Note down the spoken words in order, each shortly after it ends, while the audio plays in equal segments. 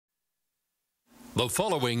The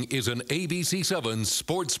following is an ABC7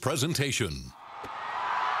 sports presentation.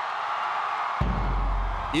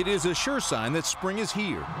 It is a sure sign that spring is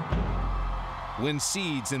here, when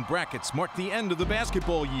seeds and brackets mark the end of the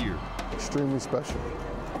basketball year. Extremely special.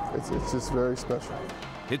 It's just very special.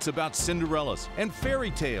 It's about Cinderellas and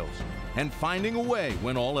fairy tales and finding a way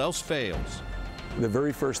when all else fails. The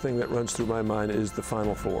very first thing that runs through my mind is the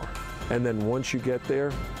Final Four. And then once you get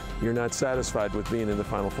there, you're not satisfied with being in the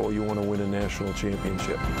Final Four. You want to win a national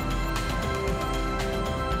championship.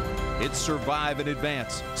 It's survive and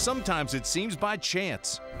advance. Sometimes it seems by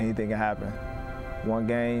chance. Anything can happen. One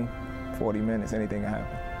game, 40 minutes, anything can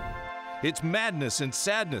happen. It's madness and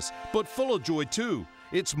sadness, but full of joy too.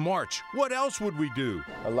 It's March. What else would we do?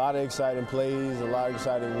 A lot of exciting plays, a lot of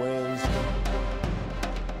exciting wins.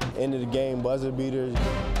 End of the game, buzzer beaters.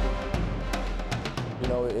 You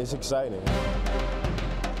know, it's exciting.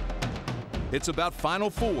 It's about Final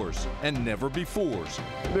Fours and never-befores.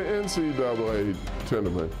 The NCAA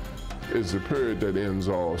tournament is the period that ends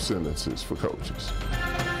all sentences for coaches.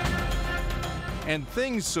 And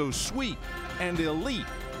things so sweet and elite,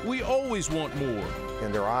 we always want more.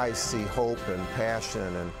 In their eyes see hope and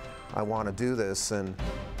passion, and I want to do this, and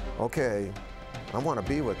okay, I want to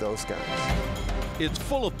be with those guys. It's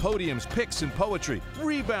full of podiums, picks, and poetry,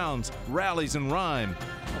 rebounds, rallies, and rhyme.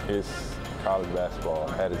 It's college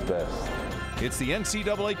basketball at its best. It's the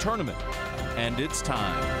NCAA tournament, and it's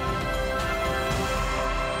time.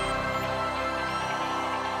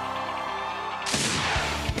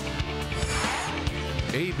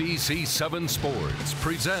 ABC7 Sports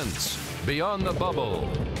presents Beyond the Bubble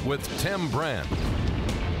with Tim Brant.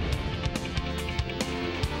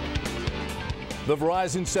 The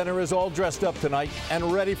Verizon Center is all dressed up tonight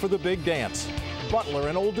and ready for the big dance. Butler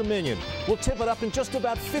and Old Dominion will tip it up in just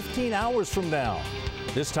about 15 hours from now.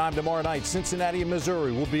 This time tomorrow night, Cincinnati and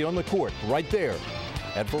Missouri will be on the court right there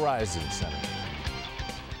at Verizon Center.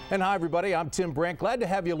 And hi, everybody. I'm Tim Brant. Glad to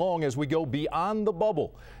have you along as we go beyond the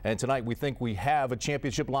bubble. And tonight we think we have a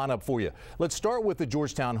championship lineup for you. Let's start with the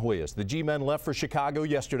Georgetown Hoyas. The G-men left for Chicago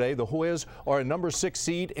yesterday. The Hoyas are a number 6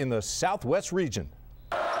 seed in the Southwest region.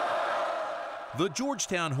 The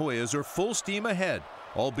Georgetown Hoyas are full steam ahead,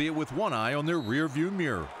 albeit with one eye on their rearview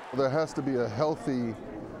mirror. There has to be a healthy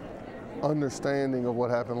understanding of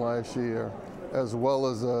what happened last year, as well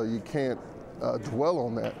as you can't dwell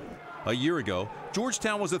on that. A year ago,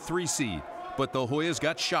 Georgetown was a 3 seed, but the Hoyas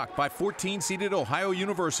got shocked by 14-seeded Ohio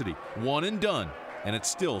University, one and done, and it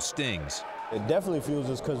still stings. It definitely fuels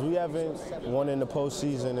us because we haven't won in the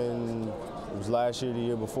postseason, and it was last year, the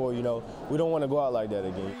year before. You know, we don't want to go out like that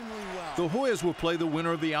again. The Hoyas will play the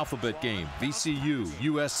winner of the alphabet game, VCU,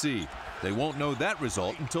 USC. They won't know that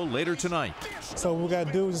result until later tonight. So what we got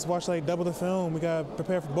to do is just watch double the film. We got to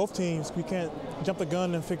prepare for both teams. We can't jump the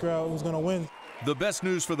gun and figure out who's going to win. The best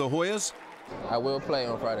news for the Hoyas? I will play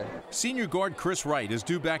on Friday. Senior guard Chris Wright is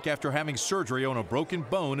due back after having surgery on a broken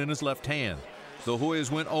bone in his left hand. The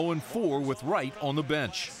Hoyas went 0-4 with Wright on the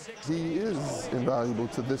bench. He is invaluable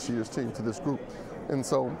to this year's team, to this group. And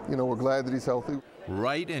so, you know, we're glad that he's healthy.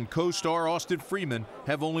 Wright and co-star Austin Freeman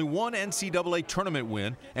have only one NCAA tournament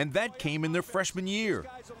win, and that came in their freshman year.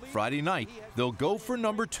 Friday night, they'll go for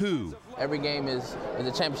number 2. Every game is a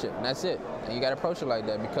championship, and that's it. And you got to approach it like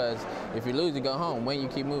that, because if you lose, you go home. Win, you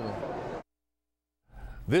keep moving.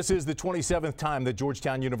 This is the 27th time that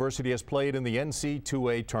Georgetown University has played in the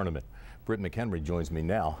NC2A tournament. Britt McHenry joins me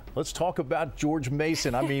now. Let's talk about George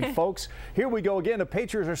Mason. I mean, folks, here we go again. The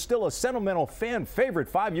Patriots are still a sentimental fan favorite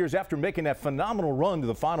 5 years after making that phenomenal run to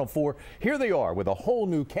the Final Four. Here they are with a whole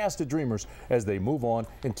new cast of dreamers as they move on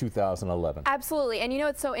in 2011. Absolutely. And you know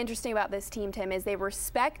what's so interesting about this team, Tim, is they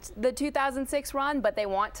respect the 2006 run, but they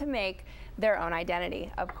want to make their own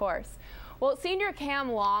identity, of course. Well, senior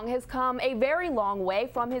Cam Long has come a very long way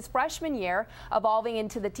from his freshman year, evolving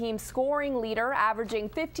into the team's scoring leader, averaging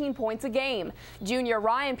 15 points a game. Junior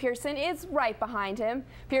Ryan Pearson is right behind him.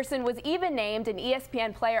 Pearson was even named an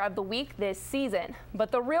ESPN Player of the Week this season. But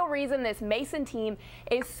the real reason this Mason team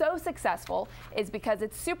is so successful is because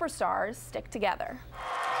its superstars stick together.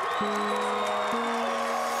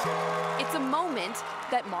 It's a moment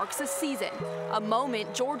that marks a season, a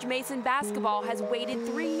moment George Mason basketball has waited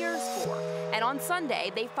 3 years for, and on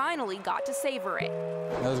Sunday they finally got to savor it.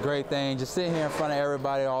 It was a great thing, just sitting here in front of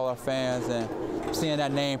everybody, all our fans, and seeing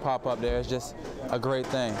that name pop up there is just a great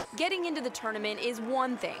thing. Getting into the tournament is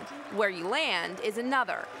one thing, where you land is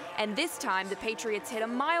another, and this time the Patriots hit a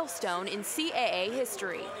milestone in CAA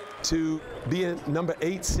history. To be a number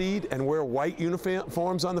 8 seed and wear white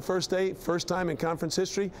uniforms on the first day, first time in conference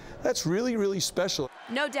history, that's really, really special.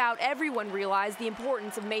 No doubt everyone realized the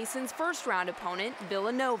importance of Mason's first-round opponent,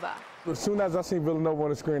 Villanova. As soon as I seen Villanova on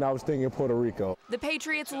the screen, I was thinking Puerto Rico. The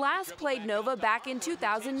Patriots last played Nova back in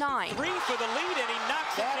 2009. 3 for the lead, and he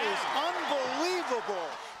knocks it down. That is unbelievable.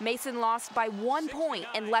 Mason lost by 1 point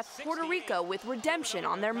and left Puerto Rico with redemption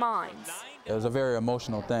on their minds. It was a very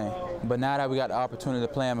emotional thing. But now that we got the opportunity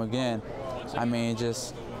to play him again, I mean,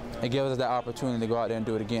 it gives us that opportunity to go out there and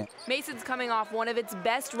do it again. Mason's coming off one of its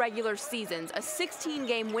best regular seasons, a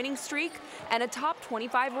 16-game winning streak and a top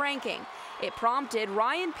 25 ranking. It prompted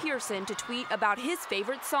Ryan Pearson to tweet about his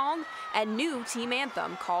favorite song and new team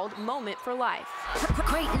anthem called Moment for Life.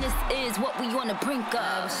 Greatness is what we want to bring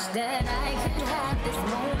us. That I could have this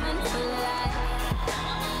moment for life.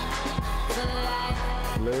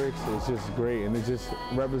 Lyrics is just great, and it just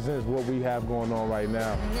represents what we have going on right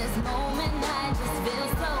now. In this moment, I just feel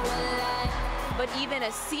so alive. But even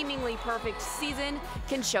a seemingly perfect season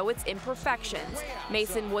can show its imperfections.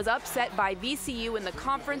 Mason was upset by VCU in the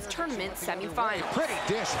conference tournament semifinals. Pretty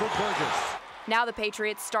dish for Burgess. Now the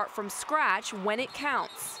Patriots start from scratch when it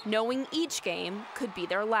counts, knowing each game could be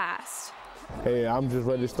their last. Hey, I'm just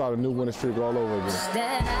ready to start a new winning streak all over again.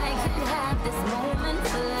 That I could have this moment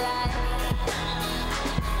for life.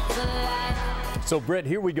 So, Britt,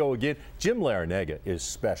 here we go again. Jim Larrañaga is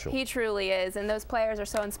special. He truly is, and those players are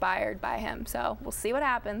so inspired by him. So we'll see what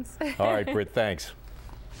happens. All right, Britt, thanks.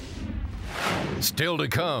 Still to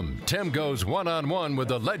come, Tim goes one-on-one with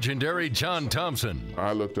the legendary John Thompson.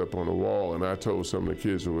 I looked up on the wall and I told some of the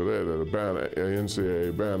kids who were there that a banner, an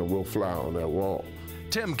NCAA banner, will fly on that wall.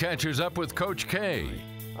 Tim catches up with Coach K.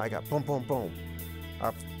 I got boom, boom, boom.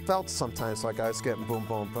 I felt sometimes like I was getting boom,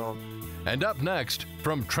 boom, boom. And up next,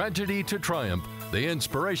 from tragedy to triumph, the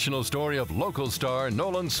inspirational story of local star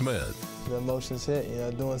Nolan Smith. The emotions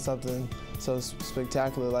hit, doing something so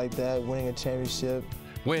spectacular like that, winning a championship.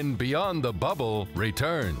 When Beyond the Bubble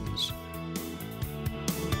returns.